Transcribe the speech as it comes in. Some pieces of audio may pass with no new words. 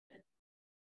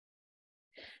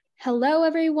Hello,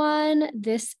 everyone.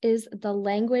 This is the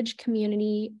Language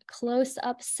Community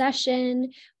Close-Up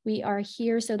session. We are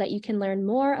here so that you can learn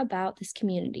more about this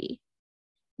community.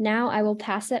 Now I will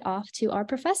pass it off to our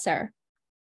professor.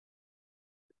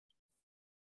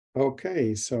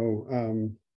 Okay, so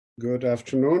good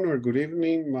afternoon or good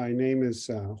evening. My name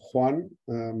is Juan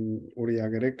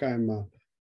Uriagareca.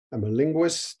 I'm a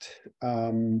linguist.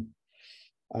 That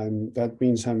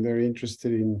means I'm very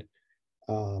interested in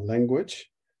language.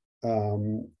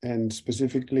 And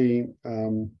specifically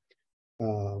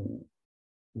the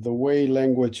way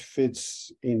language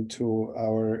fits into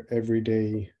our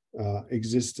everyday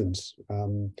existence.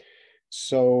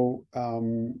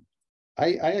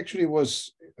 I actually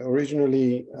was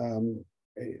originally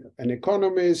an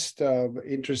economist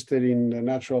interested in the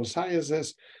natural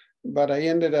sciences, but I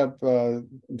ended up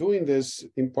doing this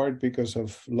in part because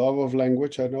of love of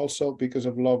language and also because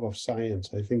of love of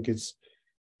science. I think it's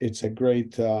a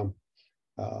great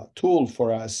tool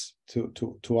for us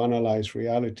to analyze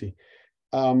reality.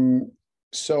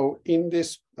 So in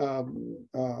this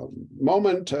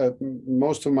moment,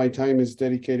 most of my time is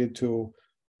dedicated to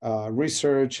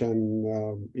research,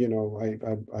 and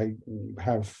I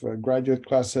have graduate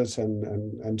classes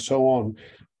and so on.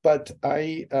 But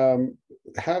I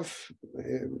have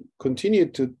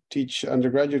continued to teach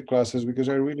undergraduate classes because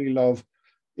I really love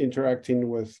interacting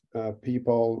with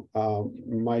people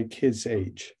my kids'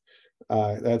 age.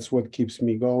 That's what keeps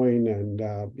me going. And,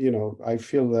 I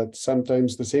feel that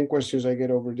sometimes the same questions I get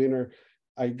over dinner,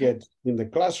 I get in the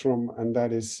classroom, and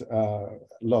that is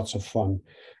lots of fun.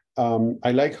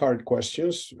 I like hard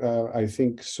questions. I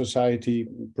think society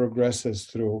progresses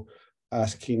through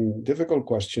asking difficult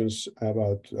questions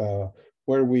about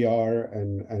where we are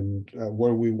and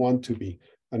where we want to be.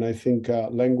 And I think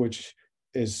language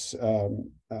is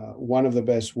one of the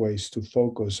best ways to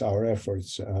focus our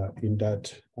efforts in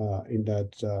that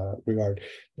regard.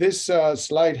 This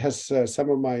slide has some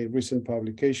of my recent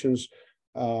publications.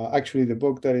 Actually, the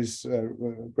book that is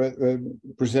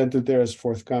presented there as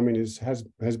forthcoming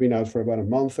has been out for about a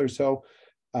month or so.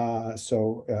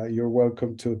 So you're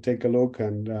welcome to take a look.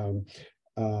 And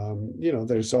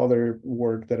there's other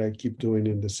work that I keep doing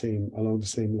along the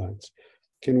same lines.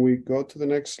 Can we go to the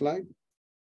next slide?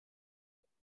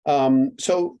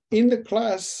 So in the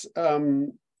class,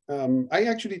 I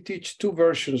actually teach two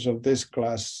versions of this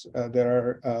class that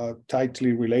are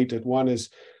tightly related. One is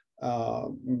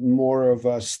more of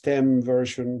a STEM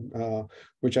version,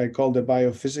 which I call the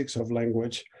biophysics of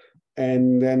language.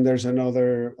 And then there's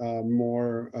another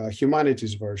more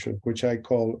humanities version, which I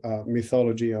call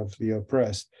mythology of the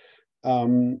oppressed.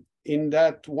 In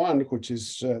that one, which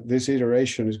is this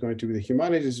iteration is going to be the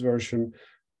humanities version,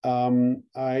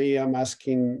 I am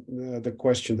asking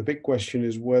the big question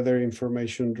is whether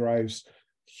information drives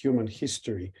human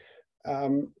history.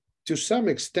 To some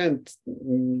extent,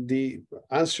 the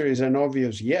answer is an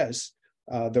obvious yes.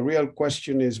 The real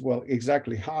question is, well,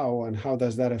 exactly how, and how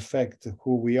does that affect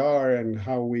who we are and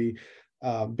how we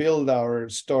build our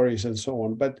stories and so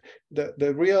on. But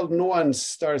the real nuance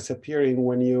starts appearing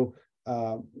when you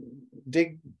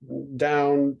dig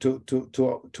down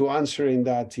to answering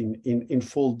that in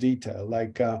full detail.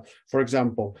 Like, for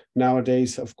example,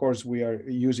 nowadays, of course, we are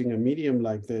using a medium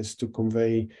like this to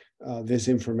convey this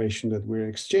information that we're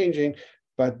exchanging.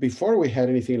 But before we had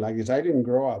anything like this, I didn't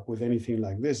grow up with anything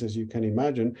like this, as you can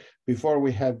imagine. Before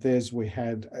we had this, we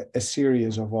had a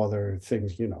series of other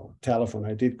things, telephone.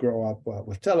 I did grow up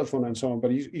with telephone and so on,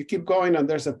 but you keep going, and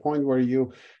there's a point where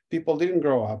people didn't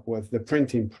grow up with the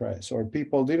printing press, or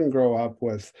people didn't grow up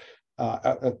with,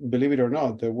 believe it or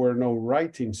not, there were no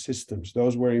writing systems.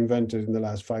 Those were invented in the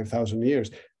last 5,000 years.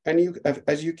 And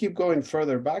as you keep going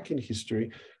further back in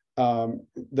history,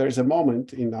 there's a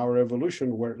moment in our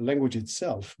evolution where language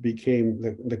itself became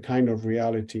the kind of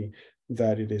reality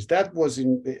that it is. That was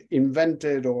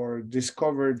invented or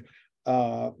discovered,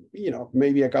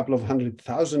 maybe a couple of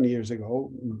 100,000 years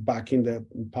ago, back in the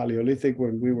Paleolithic,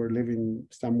 when we were living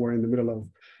somewhere in the middle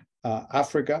of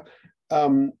Africa.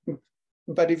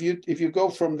 But if you go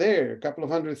from there, a couple of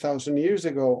 100,000 years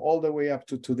ago, all the way up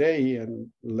to today, and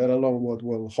let alone what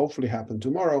will hopefully happen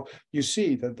tomorrow, you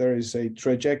see that there is a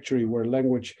trajectory where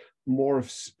language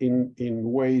morphs in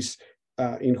ways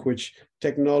in which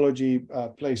technology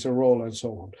plays a role and so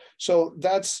on. So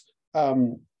that's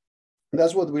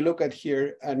what we look at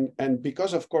here. And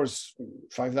because, of course,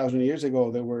 5,000 years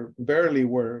ago, there barely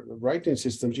were writing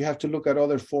systems, you have to look at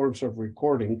other forms of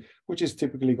recording, which is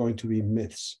typically going to be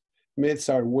myths. Myths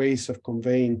are ways of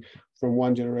conveying from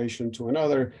one generation to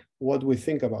another what we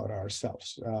think about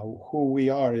ourselves, who we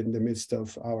are in the midst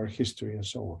of our history and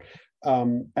so on.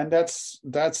 And that's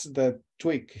the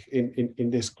tweak in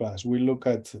this class. We look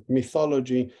at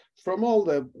mythology from all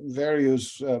the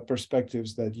various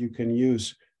perspectives that you can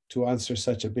use to answer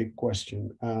such a big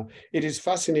question. It is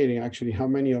fascinating, actually, how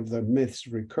many of the myths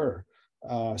recur.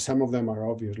 Some of them are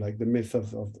obvious, like the myth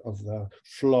of the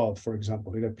flood, for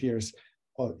example. It appears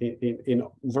in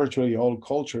virtually all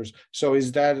cultures. So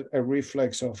is that a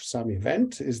reflex of some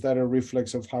event? Is that a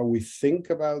reflex of how we think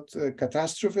about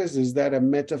catastrophes? Is that a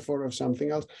metaphor of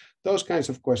something else? Those kinds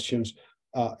of questions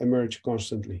emerge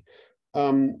constantly.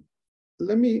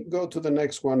 Let me go to the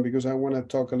next one, because I want to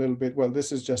talk a little bit. Well,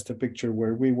 this is just a picture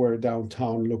where we were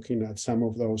downtown looking at some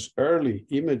of those early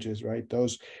images, right?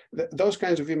 Those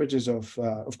kinds of images of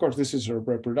course, this is a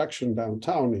reproduction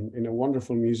downtown in a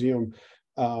wonderful museum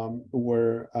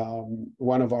where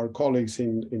one of our colleagues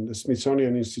in the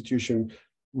Smithsonian Institution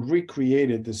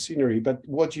recreated the scenery. But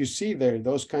what you see there,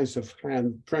 those kinds of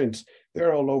handprints,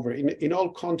 they're all over in all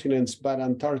continents but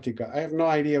Antarctica. I have no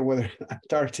idea whether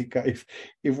Antarctica, if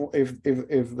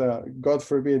the God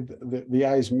forbid the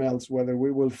ice melts, whether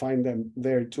we will find them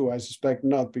there too. I suspect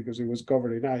not, because it was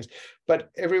covered in ice.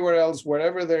 But everywhere else,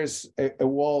 wherever there's a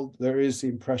wall, there is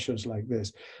impressions like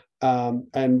this.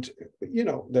 And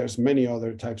there's many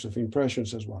other types of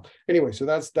impressions as well. Anyway, so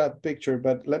that's that picture.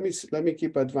 But let me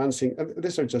keep advancing.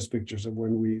 These are just pictures of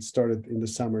when we started in the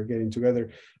summer getting together.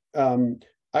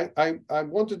 I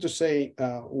wanted to say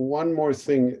one more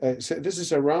thing. So this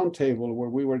is a roundtable where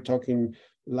we were talking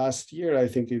last year, I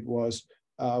think it was,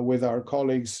 with our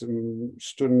colleagues,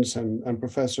 students, and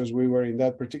professors. We were in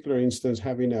that particular instance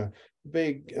having a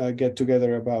big get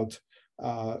together about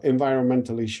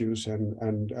environmental issues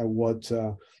and what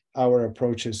our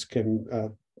approaches can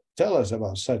tell us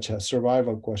about such a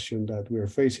survival question that we're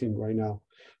facing right now.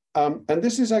 And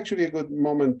this is actually a good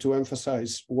moment to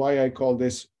emphasize why I call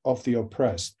this of the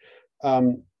oppressed.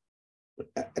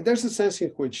 There's a sense in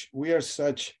which we are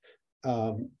such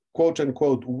quote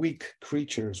unquote weak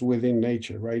creatures within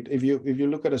nature, right? If you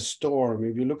look at a storm,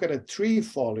 if you look at a tree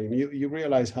falling, you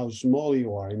realize how small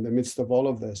you are in the midst of all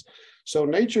of this. So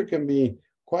nature can be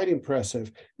quite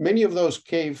impressive. Many of those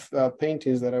cave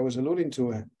paintings that I was alluding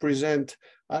to present,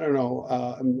 I don't know,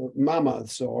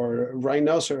 mammoths or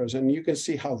rhinoceros, and you can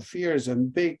see how fierce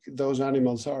and big those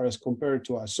animals are as compared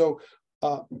to us. So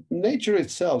nature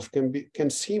itself can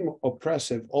seem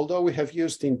oppressive, although we have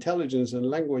used intelligence and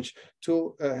language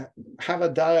to have a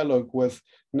dialogue with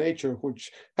nature,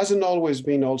 which hasn't always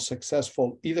been all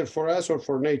successful, either for us or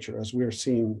for nature, as we're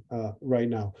seeing right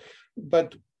now.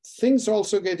 But things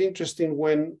also get interesting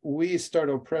when we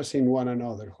start oppressing one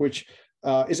another, which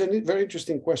is a very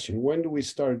interesting question. When do we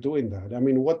start doing that? I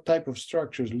mean, what type of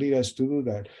structures lead us to do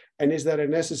that? And is that a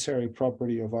necessary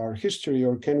property of our history,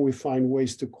 or can we find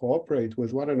ways to cooperate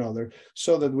with one another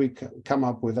so that we come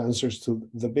up with answers to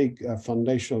the big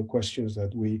foundational questions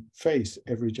that we face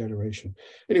every generation?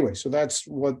 Anyway, so that's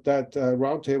what that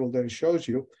roundtable there shows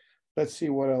you. Let's see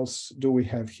what else do we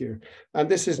have here. And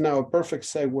this is now a perfect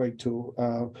segue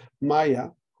to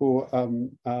Maya, who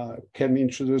can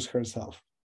introduce herself.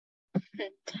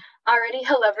 Alrighty,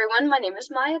 hello everyone. My name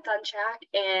is Maya Dunchak,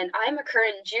 and I'm a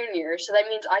current junior. So that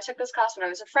means I took this class when I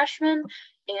was a freshman,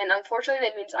 and unfortunately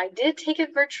that means I did take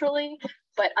it virtually.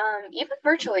 But even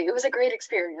virtually, it was a great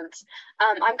experience.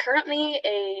 I'm currently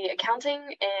a accounting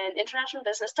and international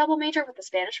business double major with a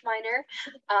Spanish minor.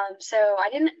 So I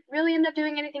didn't really end up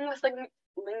doing anything with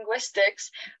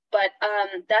linguistics, but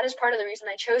that is part of the reason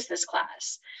I chose this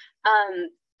class.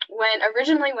 When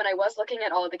I was looking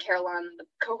at all of the Carillon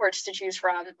cohorts to choose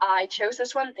from, I chose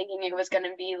this one thinking it was going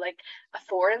to be like a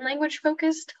foreign language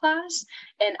focused class,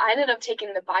 and I ended up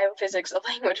taking the biophysics of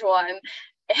language one.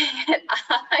 And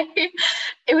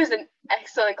it was an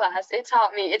excellent class. It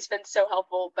taught me, it's been so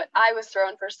helpful, but I was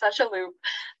thrown for such a loop.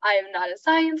 I am not a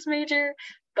science major,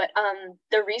 but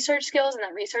the research skills and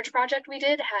that research project we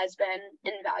did has been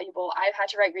invaluable. I've had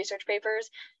to write research papers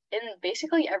in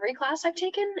basically every class I've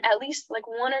taken, at least like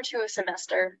one or two a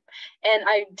semester. And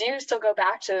I do still go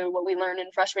back to what we learned in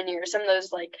freshman year, some of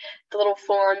those like the little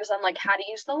forums on like how to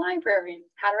use the library,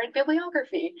 how to write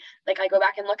bibliography. Like I go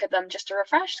back and look at them just to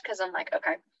refresh, because I'm like,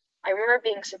 okay, I remember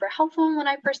being super helpful when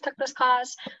I first took this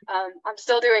class. I'm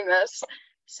still doing this.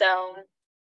 So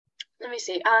let me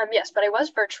see. Yes, but I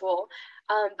was virtual.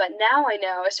 But now I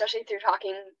know, especially through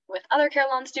talking with other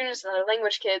Carillon students and other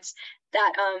language kids,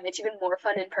 that it's even more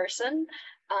fun in person.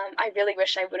 I really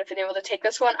wish I would have been able to take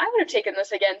this one. I would have taken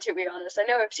this again, to be honest. I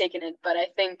know I've taken it, but I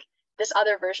think this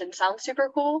other version sounds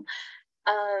super cool.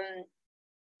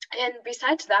 And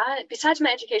besides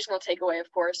my educational takeaway, of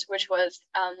course, which was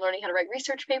learning how to write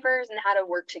research papers and how to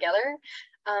work together,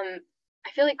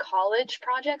 I feel like college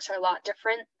projects are a lot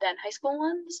different than high school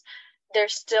ones.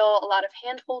 There's still a lot of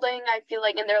hand holding, I feel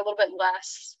like, and they're a little bit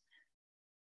less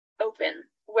open.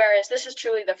 Whereas this is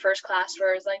truly the first class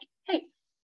where it's like, hey,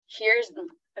 here's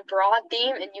a broad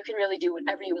theme and you can really do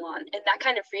whatever you want. And that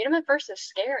kind of freedom at first is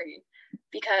scary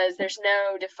because there's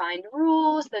no defined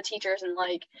rules. The teacher isn't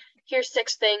like, here's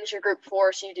 6 things, your group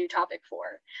 4, so you do topic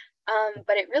 4.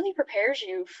 But it really prepares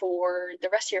you for the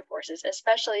rest of your courses,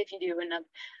 especially if you do a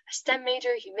STEM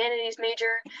major, humanities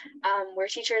major, where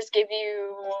teachers give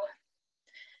you,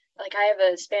 like I have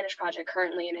a Spanish project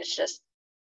currently, and it's just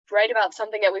write about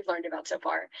something that we've learned about so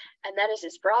far. And that is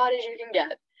as broad as you can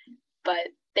get. But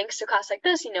thanks to a class like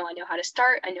this, I know how to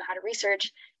start, I know how to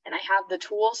research, and I have the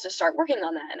tools to start working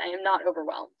on that, and I am not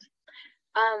overwhelmed.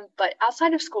 But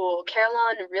outside of school,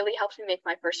 Carillon really helps me make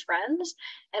my first friends.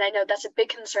 And I know that's a big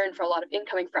concern for a lot of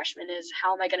incoming freshmen is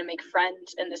how am I going to make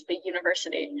friends in this big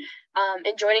university?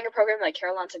 And joining a program like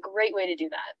Carillon's a great way to do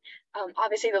that.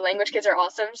 Obviously, the language kids are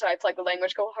awesome, so I plug the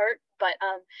language cohort. But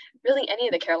really, any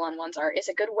of the Carillon ones is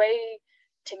a good way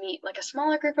to meet like a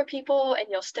smaller group of people, and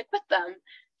you'll stick with them.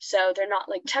 So they're not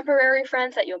like temporary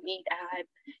friends that you'll meet at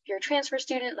your transfer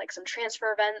student, like some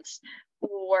transfer events,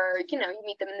 or, you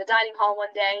meet them in the dining hall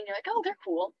one day and you're like, oh, they're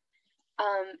cool.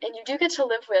 And you do get to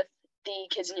live with the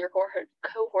kids in your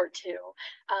cohort too.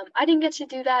 I didn't get to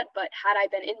do that, but had I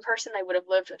been in person, I would have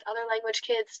lived with other language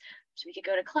kids. So we could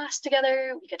go to class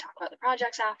together. We could talk about the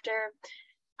projects after.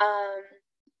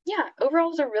 Yeah,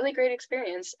 overall, it's a really great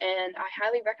experience, and I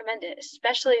highly recommend it,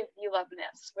 especially if you love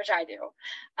myths, which I do.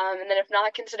 And then if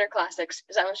not, consider classics,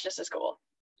 because that was just as cool.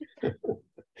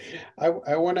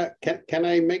 I want to, can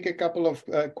I make a couple of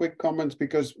quick comments,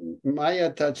 because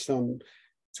Maya touched on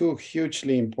 2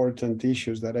 hugely important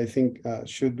issues that I think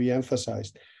should be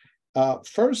emphasized.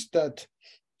 First, that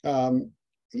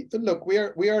look, we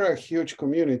are a huge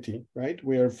community, right?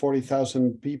 We are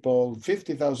 40,000 people,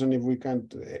 50,000 if we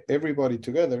count everybody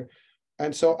together.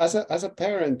 And so as a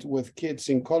parent with kids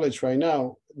in college right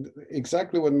now,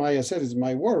 exactly what Maya said is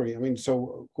my worry. I mean,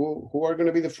 so who are going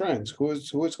to be the friends? Who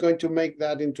is going to make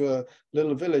that into a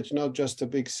little village, not just a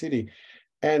big city?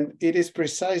 And it is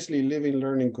precisely living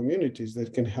learning communities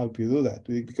that can help you do that,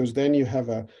 because then you have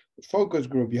a focus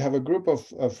group, you have a group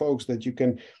of folks that you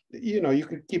can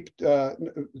keep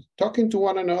talking to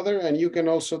one another, and you can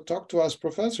also talk to us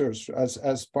professors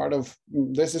as part of,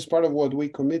 this is part of what we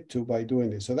commit to by doing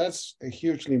this. So that's a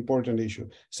hugely important issue.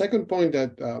 Second point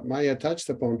that Maya touched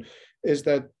upon is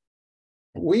that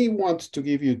we want to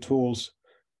give you tools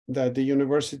that the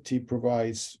university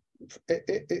provides.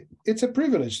 It's a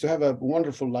privilege to have a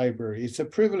wonderful library. It's a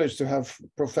privilege to have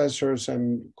professors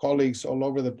and colleagues all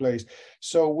over the place.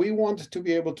 So we want to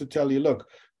be able to tell you, look,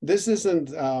 this isn't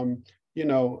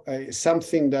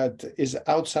something that is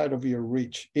outside of your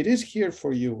reach. It is here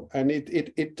for you. And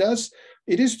it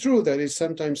is true that it's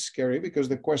sometimes scary, because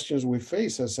the questions we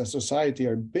face as a society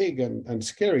are big and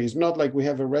scary. It's not like we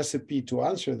have a recipe to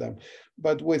answer them,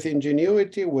 but with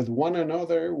ingenuity, with one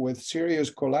another, with serious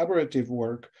collaborative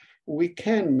work, we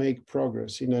can make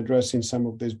progress in addressing some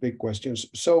of these big questions.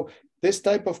 So this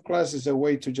type of class is a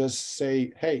way to just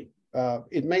say, hey,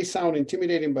 it may sound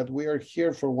intimidating, but we are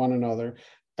here for one another.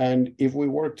 And if we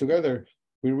work together,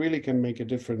 we really can make a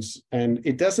difference. And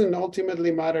it doesn't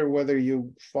ultimately matter whether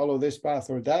you follow this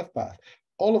path or that path.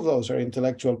 All of those are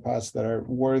intellectual paths that are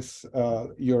worth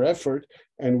your effort,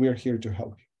 and we're here to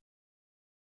help you.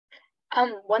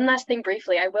 One last thing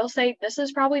briefly, I will say this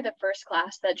is probably the first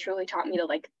class that truly taught me to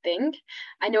think.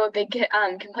 I know a big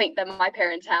complaint that my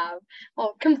parents have,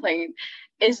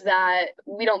 is that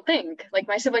we don't think. Like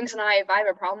my siblings and I, if I have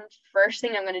a problem, first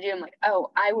thing I'm going to do, I'm like,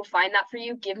 oh, I will find that for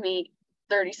you. Give me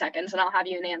 30 seconds and I'll have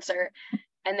you an answer.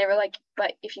 And they were like,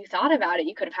 but if you thought about it,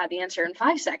 you could have had the answer in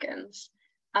 5 seconds.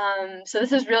 So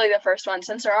this is really the first one,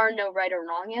 since there are no right or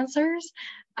wrong answers,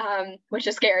 which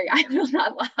is scary. I will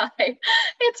not lie.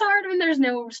 It's hard when there's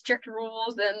no strict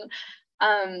rules,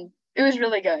 and it was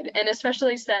really good. And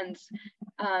especially since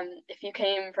if you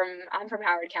I'm from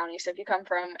Howard County, so if you come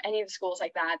from any of the schools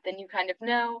like that, then you kind of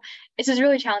know it's a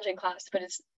really challenging class, but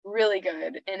it's really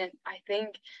good. And I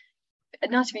think,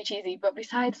 not to be cheesy, but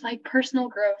besides like personal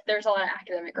growth, there's a lot of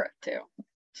academic growth too.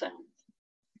 So.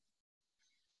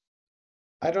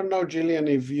 I don't know, Jillian,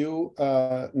 if you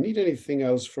need anything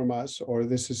else from us, or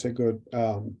this is a good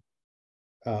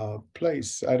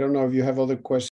place. I don't know if you have other questions.